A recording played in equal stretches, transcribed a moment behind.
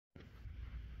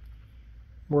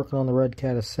working on the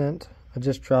redcat ascent. I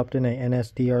just dropped in a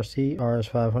NSDRC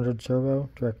RS500 servo,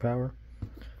 direct power.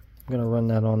 I'm going to run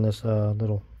that on this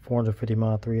little 450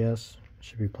 mile 3S.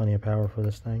 Should be plenty of power for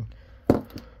this thing.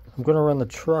 I'm going to run the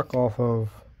truck off of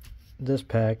this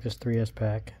pack, this 3S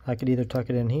pack. I could either tuck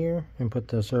it in here and put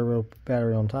the servo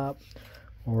battery on top,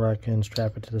 or I can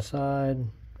strap it to the side.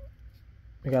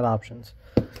 I got options.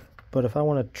 But if I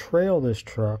want to trail this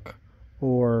truck,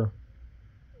 or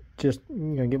just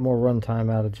get more run time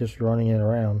out of just running it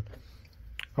around,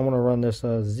 I want to run this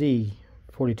Z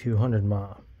 4200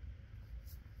 mile.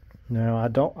 Now I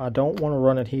don't want to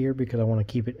run it here because I want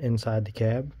to keep it inside the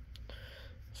cab.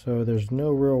 So there's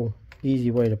no real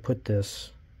easy way to put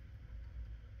this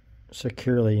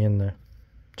securely in the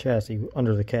chassis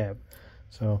under the cab.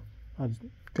 So I'm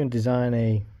going to design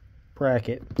a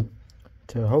bracket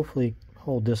to hopefully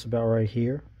hold this about right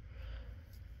here.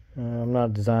 I'm not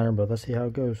a designer, but let's see how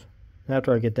it goes.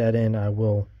 After I get that in, I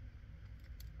will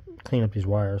clean up these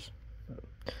wires.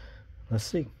 Let's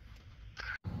see.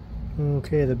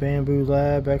 Okay, the Bambu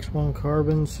Lab X1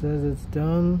 carbon says it's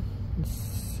done. Let's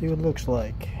see what it looks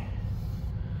like.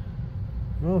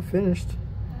 Oh, finished.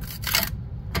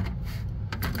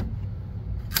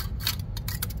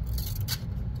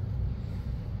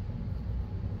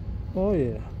 Oh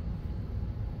yeah.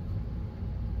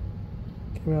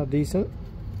 Came out decent.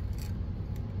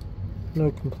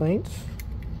 No complaints.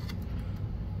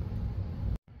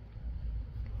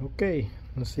 Okay,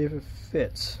 let's see if it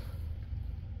fits.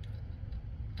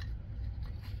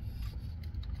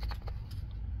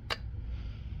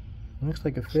 Looks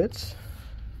like it fits.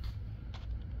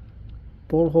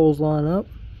 Bolt holes line up.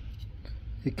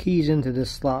 It keys into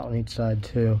this slot on each side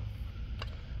too.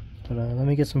 But let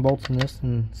me get some bolts in this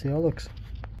and see how it looks.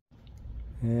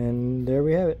 And there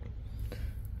we have it.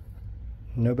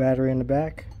 No battery in the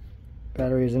back.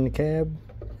 Battery is in the cab,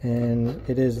 and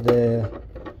it is the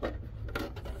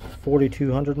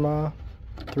 4200 mile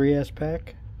 3S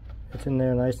pack. It's in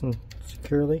there nice and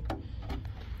securely.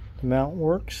 The mount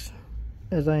works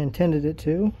as I intended it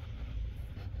to.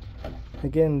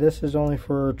 Again, this is only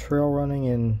for trail running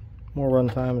and more run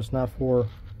time. It's not for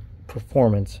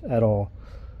performance at all.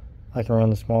 I can run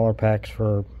the smaller packs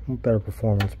for better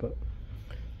performance, but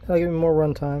that'll give me more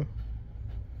run time,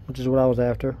 which is what I was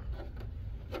after.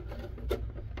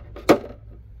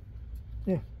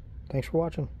 Yeah, thanks for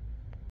watching.